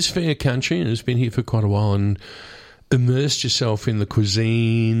come to this fair country and has been here for quite a while and immersed yourself in the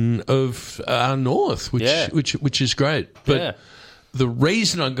cuisine of our north, which is great. But the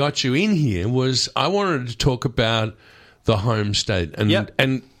reason I got you in here was I wanted to talk about the home state and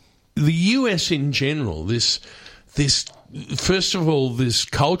the US in general. This first of all, this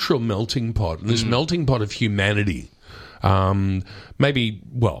cultural melting pot, and this melting pot of humanity Maybe,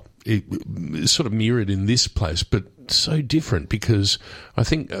 well, it sort of mirrored in this place, but so different because I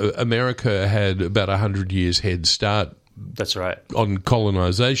think America had about 100 years head start. That's right. On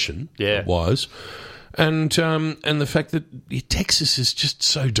colonisation, wise. And the fact that Texas is just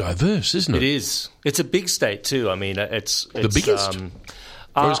so diverse, isn't it? It is. It's a big state too. I mean, it's the biggest.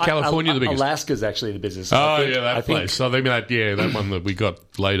 Or is California the biggest? Alaska's actually the biggest. That place. I think that one that we got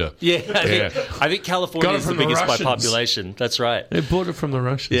later. I think California is the biggest by population. That's right. They bought it from the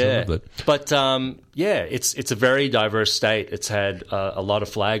Russians. Yeah, I love that. But it's a very diverse state. It's had a lot of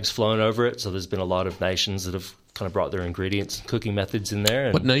flags flown over it, so there's been a lot of nations that have kind of brought their ingredients and cooking methods in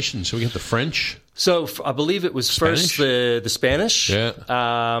there. What nations? So we got the French. So I believe it was Spanish? first the Spanish,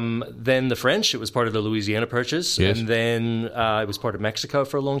 then the French. It was part of the Louisiana Purchase, and then it was part of Mexico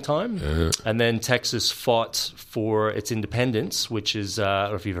for a long time. And then Texas fought for its independence, which is, I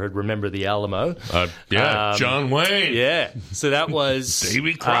don't know if you've heard, Remember the Alamo. John Wayne. Yeah, so that was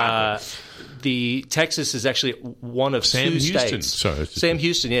Davy Crockett. The Texas is actually one of Sam two Houston. states. Sorry. Sam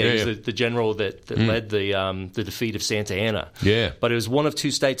Houston, he was the general that led the defeat of Santa Anna. Yeah. But it was one of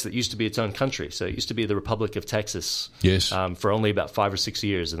two states that used to be its own country. So it used to be the Republic of Texas. Yes. For only about 5 or 6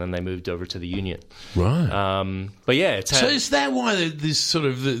 years, and then they moved over to the Union. Right. But yeah, it's so is that why this sort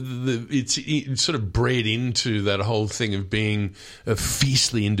of it's sort of bred into that whole thing of being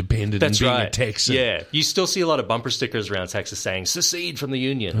fiercely independent and being a Texan? Yeah, you still see a lot of bumper stickers around Texas saying "secede from the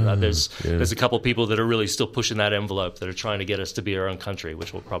Union." There's a couple of people that are really still pushing that envelope that are trying to get us to be our own country,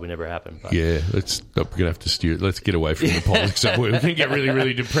 which will probably never happen. But. Yeah, we're gonna have to steer. Let's get away from the politics. We can get really,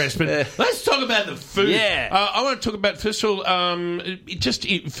 really depressed. But let's talk about the food. Yeah, I want to talk about first of all,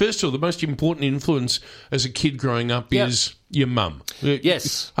 the most important influence as a kid growing up is your mum.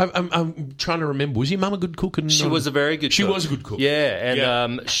 Yes. I'm trying to remember. Was your mum a good cook? She was a very good cook. She was a good cook. Yeah,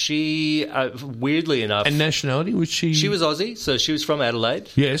 and she, weirdly enough... And nationality, was she... She was Aussie, so she was from Adelaide.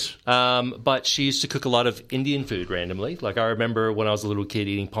 Yes. But she used to cook a lot of Indian food randomly. Like, I remember when I was a little kid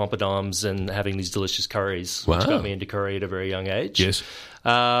eating pompadums and having these delicious curries, which got me into curry at a very young age. Yes.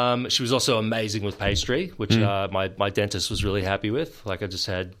 She was also amazing with pastry, which my dentist was really happy with. Like, I just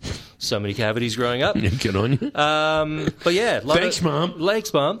had so many cavities growing up. Good on you. But yeah, thanks, Mum.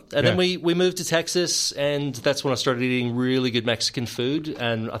 Thanks, Mum. And then we moved to Texas, and that's when I started eating really good Mexican food.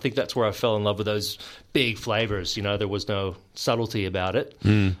 And I think that's where I fell in love with those big flavors. You know, there was no subtlety about it.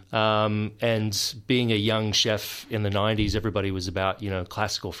 And being a young chef in the 90s, everybody was about,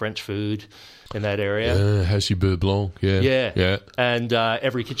 classical French food in that area. Hassie Beurre Blanc, yeah. And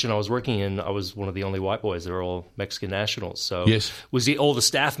every kitchen I was working in, I was one of the only white boys. They were all Mexican nationals. So all the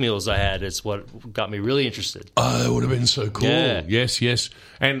staff meals I had is what got me really interested. Oh, that would have been so cool. Yeah. Yes.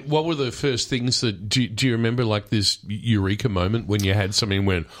 And what were the first things that... Do you remember, like, this eureka moment when you had something and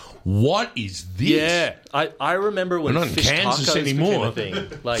went, what is this? Yeah. I remember when we're not fish in Kansas tacos anymore. became a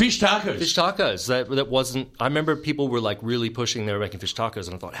thing. Like, fish tacos. Fish tacos. That wasn't... I remember people were, like, really pushing they were making fish tacos,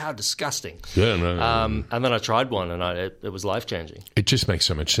 and I thought, how disgusting. Yeah, no. And then I tried one, and it was life-changing. It just makes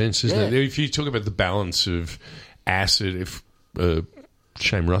so much sense, doesn't it? If you talk about the balance of acid, if...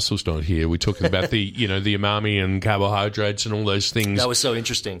 Shame Russell's not here. We're talking about the umami and carbohydrates and all those things. That was so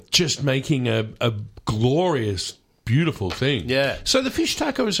interesting. Just making a glorious, beautiful thing. Yeah. So the fish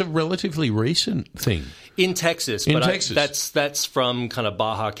taco is a relatively recent thing. In Texas. That's from kind of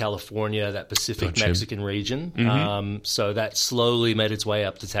Baja, California, that Pacific Mexican region. Mm-hmm. So that slowly made its way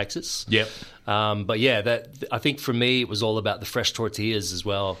up to Texas. Yep. But yeah, I think for me it was all about the fresh tortillas as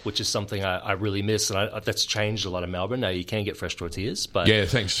well, which is something I really miss, and that's changed a lot in Melbourne. Now you can get fresh tortillas, but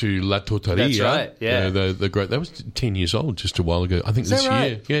thanks to La Tortilleria. That's right. Yeah, the great. That was 10 years old just a while ago. I think this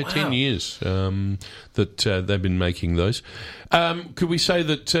year. Yeah, wow. 10 years that they've been making those. Could we say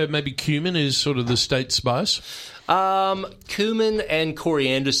that maybe cumin is sort of the state spice? Cumin and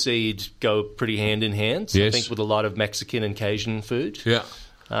coriander seed go pretty hand in hand. Yes. I think with a lot of Mexican and Cajun food. Yeah.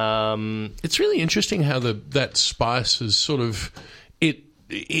 It's really interesting how that spice is sort of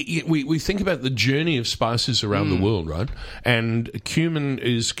we think about the journey of spices around the world, right? And cumin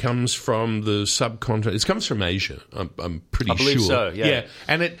comes from the subcontinent. It comes from Asia. I'm pretty sure. I believe so. Yeah.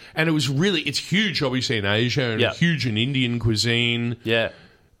 And it was really it's huge, obviously in Asia, and huge in Indian cuisine. Yeah.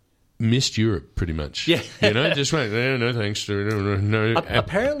 Missed Europe pretty much. Yeah. Just went, no thanks. No.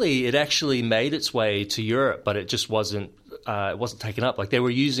 Apparently, it actually made its way to Europe, but it just wasn't taken up. Like, they were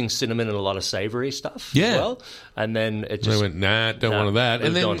using cinnamon and a lot of savoury stuff as well. And then it just... They went, don't want that.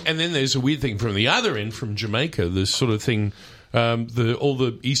 And then there's a weird thing from the other end, from Jamaica, this sort of thing... all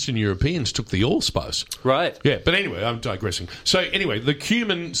the Eastern Europeans took the allspice. Right. Yeah, but anyway, I'm digressing. So anyway, the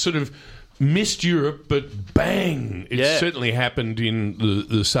cumin sort of missed Europe, but bang! It certainly happened in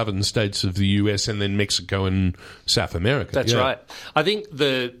the southern states of the US and then Mexico and South America. That's right. I think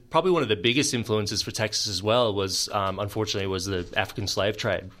probably one of the biggest influences for Texas as well was, unfortunately, was the African slave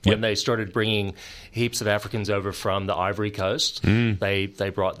trade. When they started bringing heaps of Africans over from the Ivory Coast,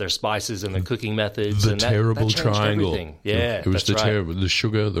 they brought their spices and their cooking methods. The and terrible that triangle. Everything. Yeah, it was terrible. The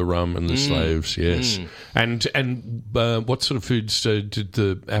sugar, the rum, and the slaves. Yes. And what sort of foods did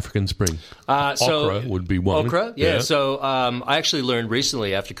the Africans bring? Okra would be one. Okra, yeah. So I actually learned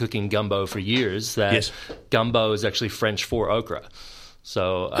recently, after cooking gumbo for years, that gumbo is actually French for okra.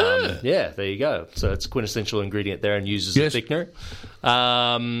 So, there you go. So it's a quintessential ingredient there and uses a thickener.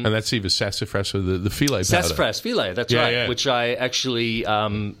 And that's either sassafras or the filet powder. Sassafras, filet, that's right. Yeah. Which I actually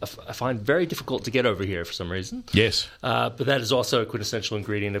I find very difficult to get over here for some reason. Yes. But that is also a quintessential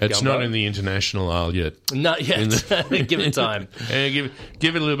ingredient of gumbo. It's not in the international aisle yet. Not yet. Give it time. Give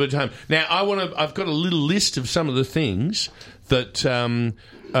it a little bit of time. Now, I've got a little list of some of the things that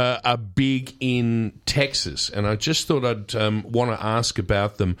are big in Texas, and I just thought I'd want to ask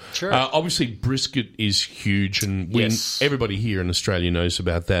about them. Sure. Obviously, brisket is huge, and everybody here in Australia knows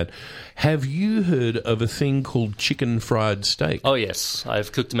about that. Have you heard of a thing called chicken fried steak? Oh, yes.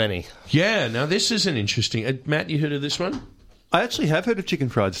 I've cooked many. Yeah. Now, this is an interesting... Matt, you heard of this one? I actually have heard of chicken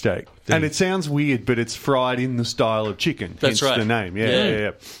fried steak, and it sounds weird, but it's fried in the style of chicken. That's right. The name,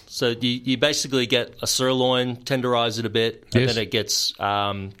 yeah. So you basically get a sirloin, tenderize it a bit, and then it gets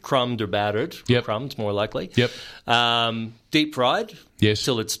crumbed or battered. Crumbed, more likely. Deep fried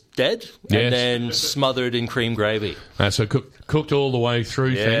till it's dead, and then smothered in cream gravy. So cooked all the way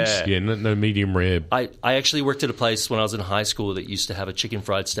through, thanks? Yeah, no medium rare. I actually worked at a place when I was in high school that used to have a chicken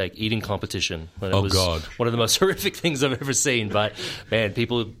fried steak eating competition. It was one of the most horrific things I've ever seen, but, man,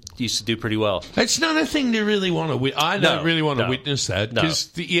 people used to do pretty well. It's not a thing to really want to... I don't really want to witness that,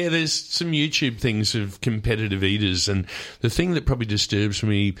 because, there's some YouTube things of competitive eaters, and the thing that probably disturbs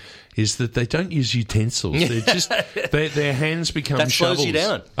me is that they don't use utensils. They're just... their hands become that shovels. That slows you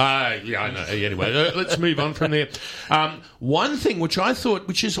down. Yeah, I know. Anyway, let's move on from there. One thing which I thought,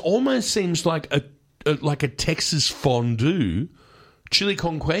 which almost seems like a Texas fondue, chili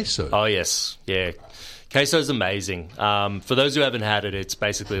con queso. Oh, yes. Yeah. Queso is amazing. For those who haven't had it, it's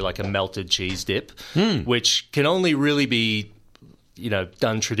basically like a melted cheese dip, which can only really be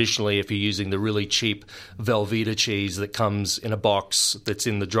done traditionally if you're using the really cheap Velveeta cheese that comes in a box that's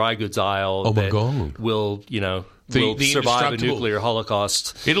in the dry goods aisle. Oh, my God. Will survive a nuclear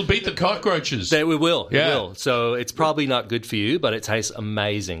holocaust. It'll beat the cockroaches. It will. It will. So it's probably not good for you, but it tastes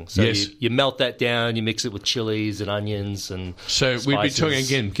amazing. So you melt that down, you mix it with chilies and onions and spices. We'd be talking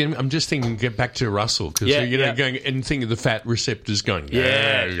again. I'm just thinking, get back to Russell, because going and think of the fat receptors going,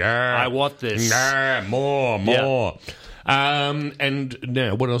 I want this. More. Yeah. And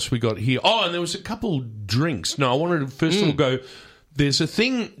now, what else we got here? Oh, and there was a couple drinks. No, I wanted to first of all go, there's a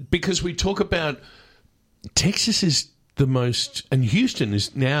thing, because we talk about Texas is the most, and Houston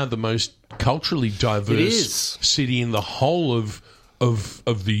is now the most culturally diverse city in the whole of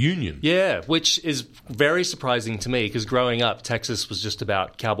the Union. Yeah, which is very surprising to me, because growing up, Texas was just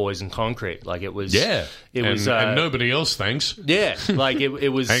about cowboys and concrete. Like it was, and nobody else. Thanks. Yeah, like it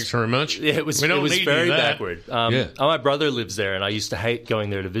was. Thanks very much. Yeah, it was very backward. My brother lives there, and I used to hate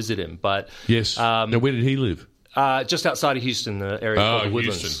going there to visit him. But now where did he live? Just outside of Houston, the area called the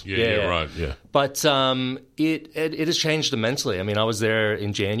Woodlands. Houston. Yeah, right. Yeah, but it has changed immensely. I mean, I was there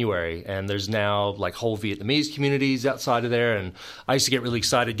in January, and there's now like whole Vietnamese communities outside of there. And I used to get really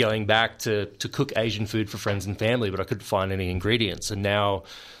excited going back to cook Asian food for friends and family, but I couldn't find any ingredients. And now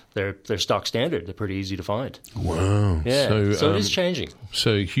they're stock standard. They're pretty easy to find. Wow. Yeah. So it is changing.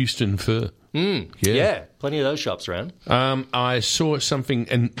 So Houston pho. Yeah, plenty of those shops around. I saw something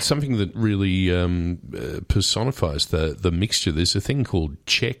that really personifies the mixture. There's a thing called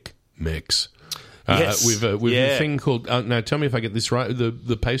Czech Mex. With a thing called... now, tell me if I get this right.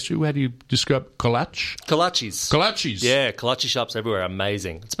 The pastry, how do you describe kolache? Kolaches. Yeah, kolache shops everywhere.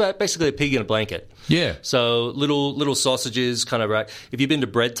 Amazing. It's basically a pig in a blanket. Yeah. So little sausages, kind of right. If you've been to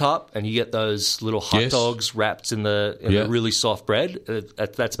Bread Top and you get those little hot dogs wrapped in the really soft bread,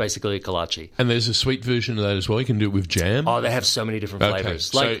 that's basically a kolache. And there's a sweet version of that as well. You can do it with jam. Oh, they have so many different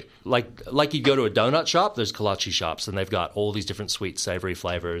flavors. Like you go to a donut shop, there's kolache shops, and they've got all these different sweet, savory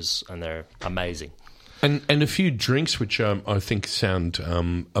flavors, and they're amazing. And a few drinks which I think sound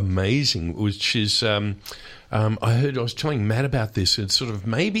amazing, which is I was telling Matt about this. It's sort of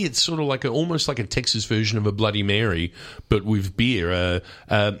like almost like a Texas version of a Bloody Mary, but with beer.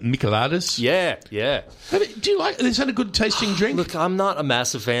 Micheladas. Yeah. Do you like? Is that a good tasting drink? Look, I'm not a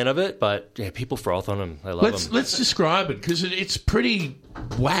massive fan of it, but people froth on them. I love them. Let's describe it because it's pretty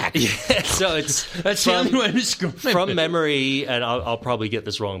whack. Yeah, so that's the only way to describe it. From memory, and I'll probably get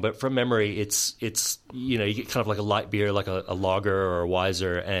this wrong, but from memory, it's you get kind of like a light beer, like a lager or a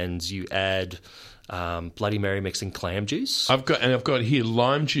Weiser, and you add Bloody Mary mixed in clam juice. I've got here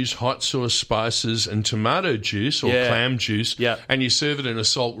lime juice, hot sauce, spices, and tomato juice or clam juice. Yeah, and you serve it in a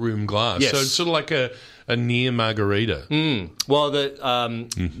salt room glass. Yes. So it's sort of like a near margarita. Well,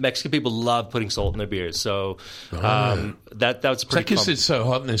 the Mexican people love putting salt in their beers, so that's pretty. Because it's so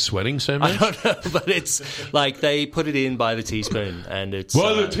hot and they're sweating so much. I don't know, but it's like they put it in by the teaspoon, and it's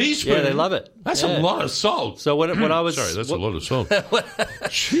the teaspoon. Yeah, they love it. That's a lot of salt. So when I was sorry, that's a lot of salt.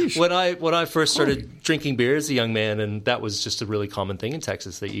 when I first started drinking beer as a young man, and that was just a really common thing in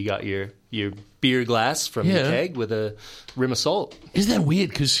Texas that you got your beer glass from your keg with a rim of salt. Isn't that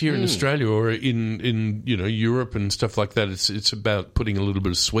weird? Because here in Australia or in Europe and stuff like that, it's about putting a little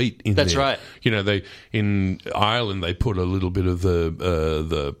bit of sweet in there. That's right. They in Ireland they put a little bit of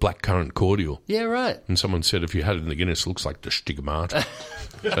the blackcurrant cordial. Yeah, right. And someone said if you had it in the Guinness, it looks like the stigmata.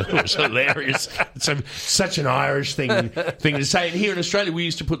 It was hilarious. It's such an Irish thing to say. And here in Australia, we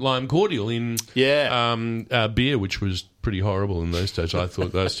used to put lime cordial in beer, which was pretty horrible in those days. I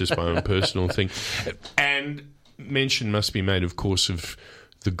thought that's just my own personal thing. And mention must be made, of course, of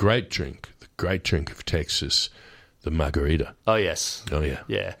the great drink of Texas, the margarita. Oh, yes. Oh, yeah.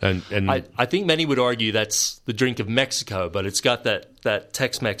 Yeah. And I think many would argue that's the drink of Mexico, but it's got that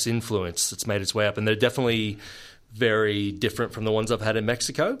Tex-Mex influence that's made its way up, and they're definitely very different from the ones I've had in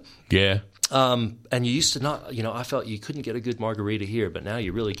Mexico. Yeah. And you used to not, I felt you couldn't get a good margarita here, but now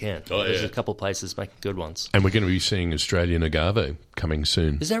you really can. Oh, There's yeah. a couple places making good ones. And we're going to be seeing Australian agave coming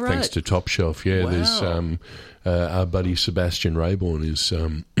soon. Is that right? Thanks to Top Shelf. Yeah, Wow. There's our buddy Sebastian Rayborn is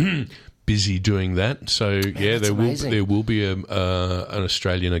busy doing that. So there will be an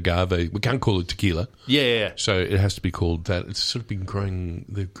Australian agave. We can't call it tequila. Yeah. So it has to be called that. It's sort of been growing.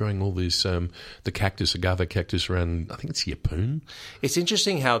 They're growing all these the cactus, agave cactus around. I think it's Yeppoon. It's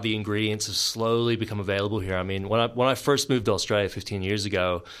interesting how the ingredients have slowly become available here. I mean, when I first moved to Australia 15 years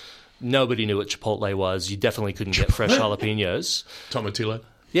ago, nobody knew what Chipotle was. You definitely couldn't get fresh jalapenos. Tomatillo.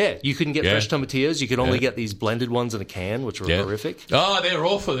 Yeah, you couldn't get fresh tomatillos. You could only get these blended ones in a can, which were horrific. Oh, they're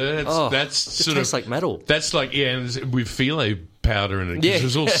awful. That's sort tastes of like metal. That's like and with filet powder in it. It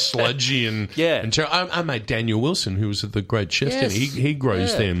was all sludgy and I made Daniel Wilson, who was at the Great Chef Dinner. He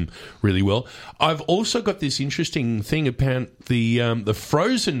grows them really well. I've also got this interesting thing about the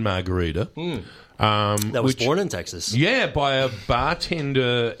frozen margarita. That was born in Texas. Yeah, by a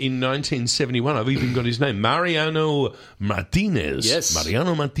bartender in 1971. I've even got his name, Mariano Martinez. Yes.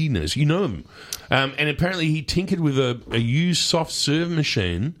 Mariano Martinez. You know him. And apparently he tinkered with a used soft serve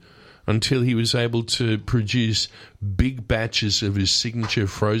machine until he was able to produce big batches of his signature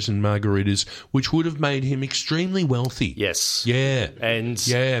frozen margaritas, which would have made him extremely wealthy. Yes. Yeah. And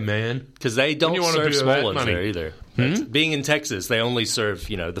yeah, man. Because they don't serve small ones there either. Hmm? Being in Texas, they only serve,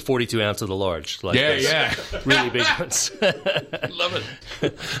 the 42 ounce of the large. Like really big ones. Love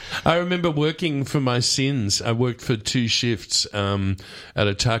it. I remember working for my sins. I worked for 2 shifts at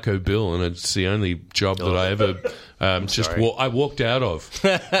a Taco Bell, and it's the only job that I ever I walked out of.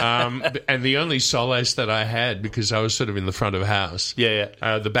 And the only solace that I had, because I was sort of in the front of house.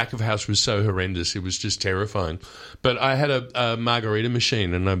 The back of house was so horrendous; it was just terrifying. But I had a margarita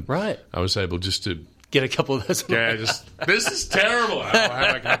machine, and I was able just to get a couple of those. This is terrible. I'll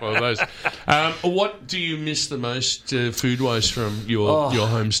have a couple of those. What do you miss the most food-wise from your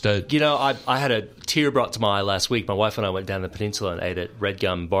home state? I had a tear brought to my eye last week. My wife and I went down the peninsula and ate at Red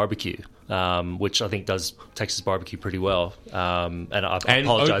Gum Barbecue, which I think does Texas barbecue pretty well. And I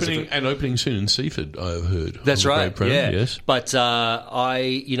apologize. And opening soon in Seaford, I've heard. That's right. Yeah. Yes. But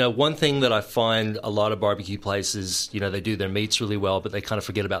one thing that I find a lot of barbecue places, they do their meats really well, but they kind of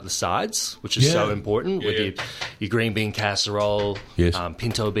forget about the sides, which is so important with your green bean casserole,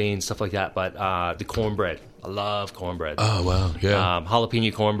 pinto beans, stuff like that. But the cornbread. I love cornbread. Oh, wow. Yeah.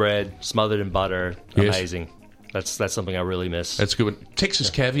 Jalapeno cornbread, smothered in butter. Yes. Amazing. That's something I really miss. That's a good one.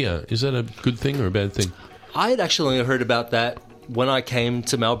 Texas caviar, is that a good thing or a bad thing? I had actually only heard about that when I came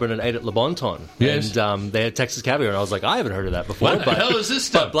to Melbourne and ate at Le Bon Ton. Yes. And they had Texas caviar, and I was like, I haven't heard of that before. What the hell is this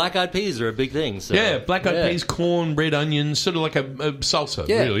stuff? But black-eyed peas are a big thing. So, black-eyed peas, corn, red onions, sort of like a salsa,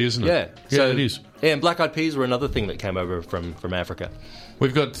 really, isn't it? Yeah. So it is. Yeah, and black-eyed peas were another thing that came over from Africa.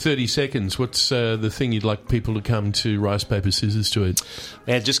 We've got 30 seconds. What's the thing you'd like people to come to Rice, Paper, Scissors to eat?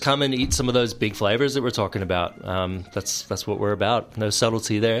 Man, just come and eat some of those big flavours that we're talking about. That's what we're about. No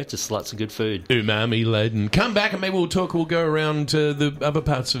subtlety there, just lots of good food. Umami laden. Come back and maybe we'll talk. We'll go around the other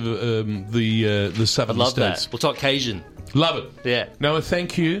parts of the southern I love states. that. We'll talk Cajun. Love it. Yeah. Noah,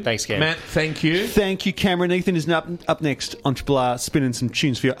 thank you. Thanks, Cam. Matt, thank you. Thank you, Cameron. Ethan is up next on Triple R, spinning some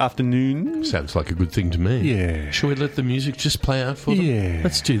tunes for your afternoon. Sounds like a good thing to me. Yeah. Shall we let the music just play out for them? Yeah.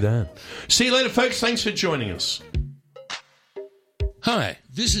 Let's do that. See you later, folks. Thanks for joining us. Hi,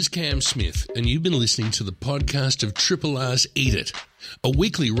 this is Cam Smith, and you've been listening to the podcast of Triple R's Eat It, a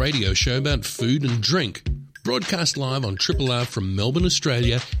weekly radio show about food and drink, broadcast live on Triple R from Melbourne,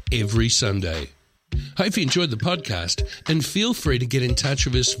 Australia, every Sunday. Hope you enjoyed the podcast, and feel free to get in touch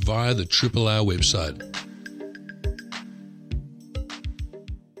with us via the Triple R website.